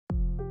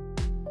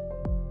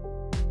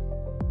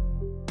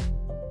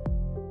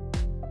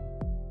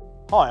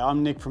Hi,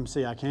 I'm Nick from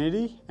CR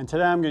Kennedy, and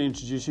today I'm going to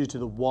introduce you to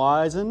the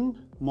Wisen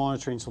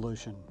monitoring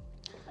solution.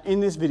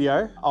 In this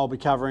video, I'll be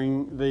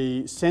covering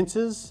the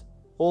sensors,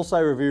 also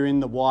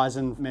reviewing the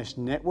Wisen mesh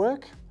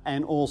network,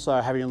 and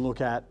also having a look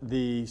at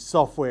the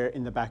software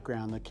in the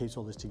background that keeps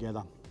all this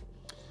together.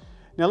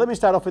 Now let me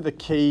start off with the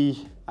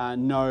key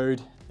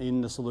node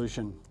in the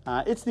solution.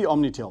 It's the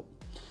Omnitilt.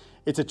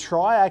 It's a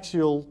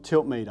triaxial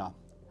tilt meter,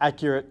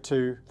 accurate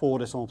to 4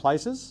 decimal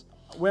places.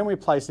 When we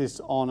place this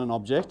on an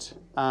object,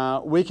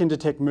 we can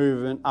detect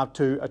movement up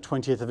to a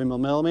 20th of a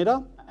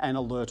millimeter and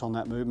alert on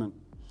that movement.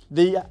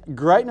 The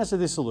greatness of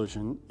this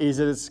solution is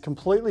that it's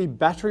completely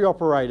battery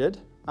operated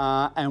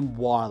and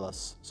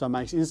wireless. So it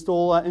makes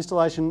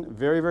installation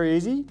very, very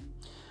easy.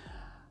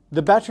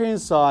 The battery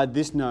inside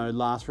this node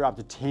lasts for up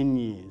to 10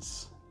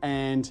 years.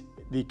 And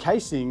the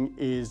casing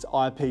is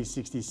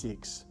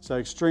IP66. So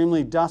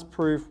extremely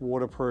dust-proof,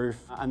 waterproof,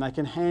 and they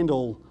can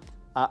handle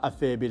a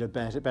fair bit of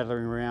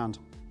battering around.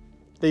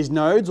 These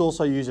nodes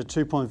also use a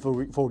 2.4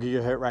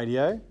 gigahertz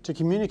radio to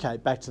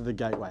communicate back to the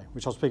gateway,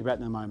 which I'll speak about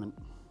in a moment.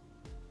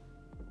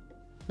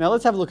 Now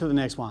let's have a look at the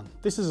next one.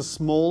 This is a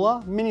smaller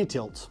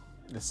Minitilt.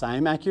 The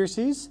same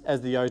accuracies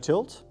as the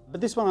O-tilt, but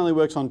this one only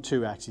works on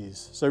 2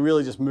 axes. So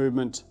really just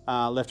movement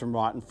left and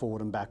right and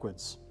forward and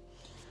backwards.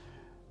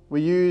 We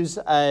use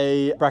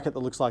a bracket that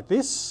looks like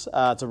this.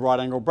 It's a right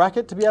angle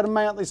bracket to be able to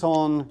mount this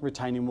on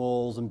retaining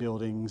walls and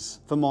buildings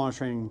for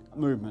monitoring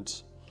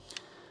movement.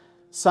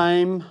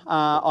 Same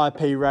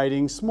IP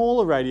rating,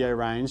 smaller radio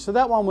range. So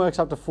that one works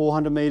up to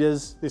 400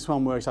 meters. This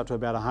one works up to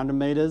about 100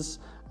 meters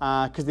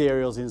because the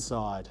aerial's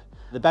inside.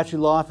 The battery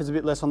life is a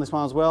bit less on this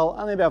one as well.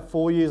 Only about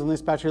 4 years on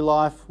this battery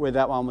life, where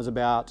that one was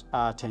about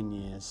 10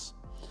 years.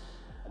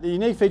 The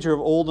unique feature of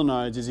all the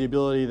nodes is the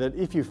ability that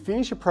if you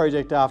finish a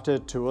project after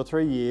 2 or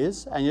 3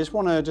 years and you just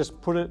want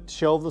to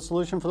shelve the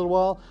solution for a little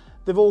while,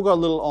 they've all got a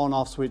little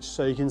on-off switch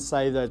so you can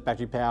save those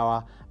battery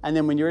power, and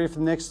then when you're ready for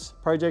the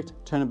next project,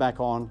 turn it back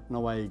on and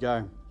away you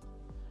go.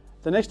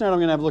 The next node I'm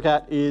going to have a look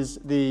at is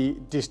the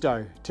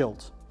Disto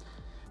tilt.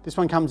 This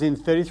one comes in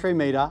 33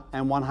 meter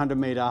and 100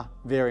 meter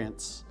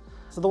variants.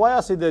 So the way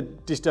I see the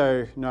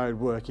Disto node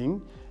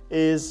working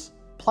is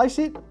place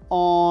it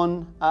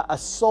on a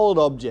solid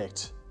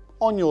object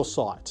on your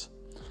site.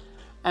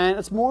 And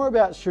it's more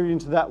about shooting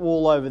to that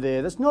wall over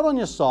there that's not on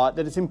your site,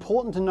 that it's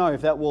important to know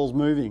if that wall's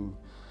moving.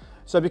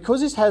 So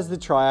because this has the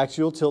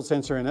triaxial tilt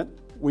sensor in it,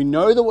 we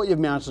know that what you've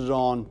mounted it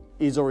on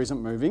is or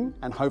isn't moving,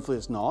 and hopefully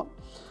it's not.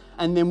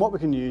 And then what we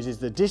can use is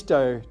the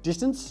Disto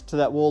distance to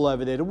that wall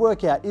over there to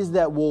work out, is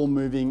that wall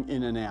moving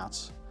in and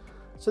out?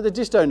 So the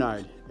Disto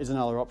node is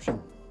another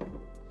option.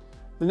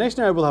 The next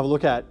node we'll have a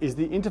look at is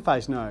the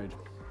interface node.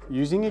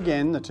 Using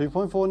again the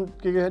 2.4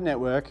 gigahertz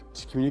network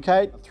to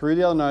communicate through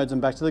the other nodes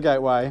and back to the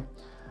gateway.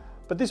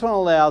 But this one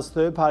allows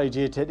third-party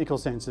geotechnical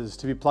sensors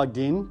to be plugged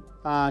in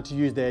to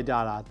use their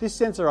data. This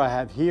sensor I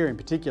have here in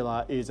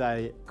particular is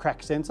a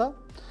crack sensor.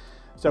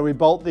 So we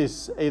bolt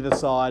this either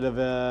side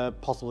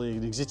of possibly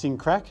an existing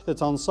crack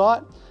that's on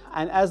site,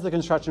 and as the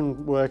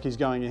construction work is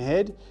going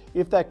ahead,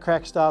 if that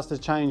crack starts to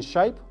change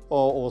shape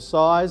or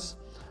size,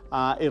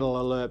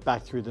 it'll alert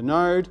back through the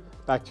node,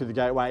 back through the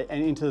gateway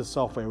and into the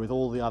software with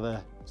all the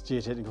other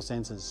geotechnical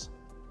sensors.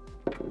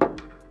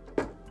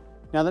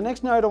 Now the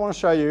next node I want to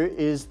show you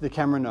is the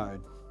camera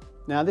node.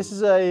 Now this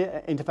is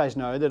an interface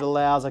node that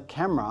allows a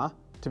camera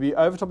to be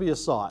over top of your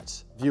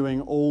site,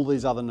 viewing all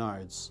these other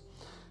nodes.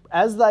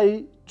 As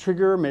they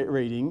trigger a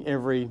reading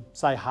every,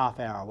 say, half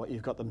hour, what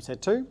you've got them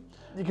set to,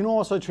 you can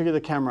also trigger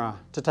the camera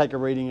to take a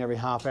reading every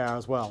half hour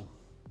as well.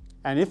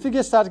 And if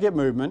you start to get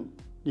movement,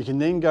 you can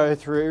then go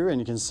through and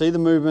you can see the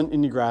movement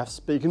in your graphs,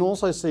 but you can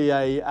also see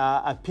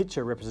a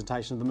picture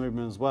representation of the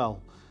movement as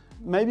well.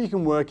 Maybe you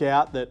can work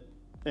out that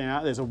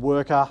there's a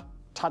worker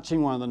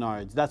touching one of the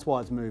nodes, that's why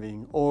it's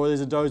moving, or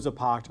there's a dozer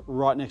parked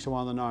right next to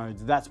one of the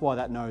nodes, that's why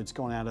that node's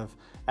gone out of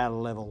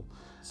level.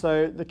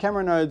 So the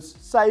camera nodes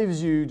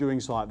saves you doing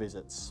site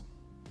visits.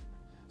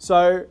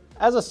 So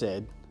as I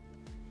said,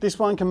 this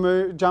one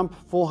can jump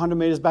 400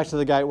 meters back to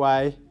the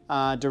gateway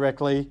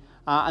directly,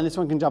 and this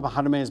one can jump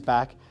 100 meters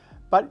back,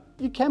 but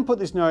you can put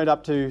this node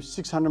up to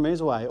 600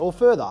 meters away or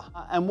further.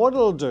 And what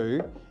it'll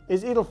do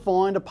is it'll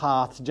find a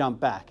path to jump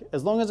back.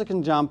 As long as it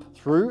can jump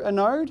through a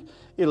node,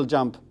 it'll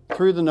jump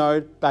through the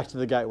node back to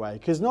the gateway.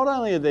 Because not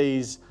only are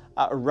these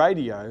a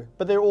radio,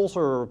 but they're also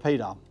a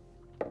repeater.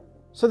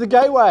 So the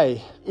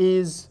gateway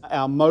is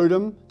our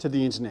modem to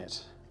the internet.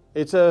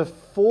 It's a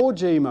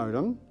 4G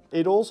modem.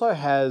 It also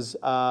has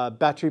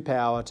battery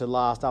power to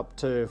last up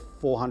to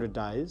 400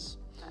 days.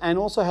 And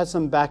also has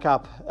some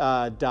backup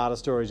data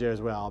storage there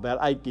as well, about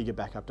 8 gig of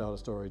backup data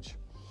storage.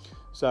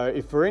 So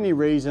if for any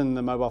reason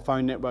the mobile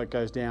phone network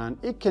goes down,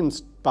 it can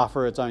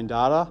buffer its own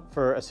data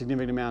for a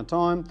significant amount of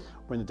time.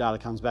 When the data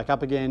comes back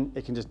up again,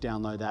 it can just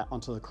download that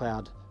onto the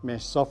cloud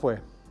mesh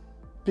software.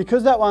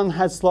 Because that one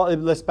has slightly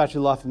less battery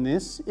life than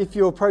this, if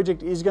your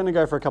project is going to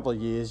go for a couple of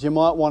years, you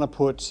might want to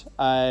put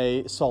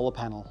a solar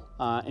panel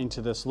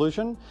into the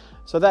solution.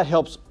 So that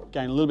helps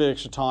gain a little bit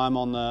extra time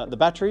on the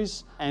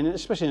batteries, and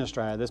especially in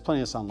Australia, there's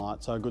plenty of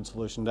sunlight, so a good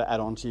solution to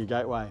add on to your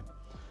gateway.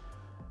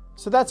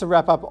 So that's a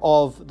wrap up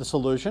of the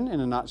solution in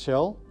a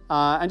nutshell.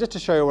 And just to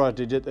show you what I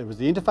did, it was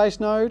the interface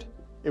node,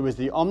 it was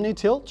the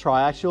Omnitilt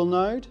triaxial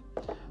node,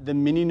 the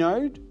mini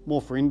node,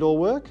 more for indoor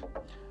work,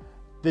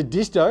 the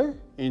Disto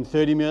in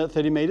 30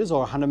 meters or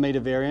 100 meter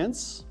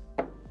variants,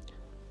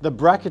 the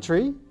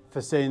bracketry for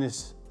setting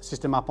this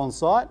system up on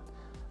site,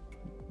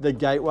 the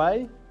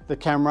gateway, the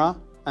camera,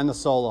 and the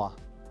solar.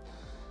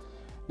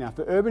 Now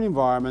for urban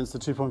environments, the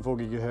 2.4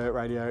 gigahertz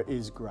radio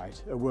is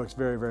great. It works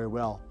very, very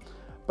well.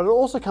 But it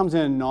also comes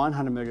in a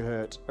 900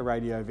 megahertz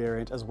radio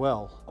variant as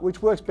well,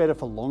 which works better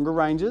for longer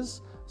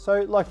ranges,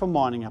 so like for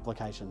mining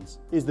applications,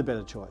 is the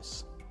better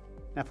choice.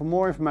 Now for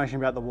more information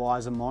about the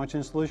Wisen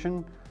monitoring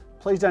solution,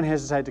 please don't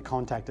hesitate to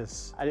contact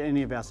us at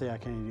any of our CR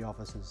Kennedy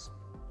offices.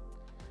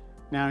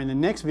 Now in the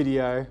next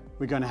video,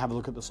 we're going to have a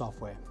look at the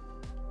software.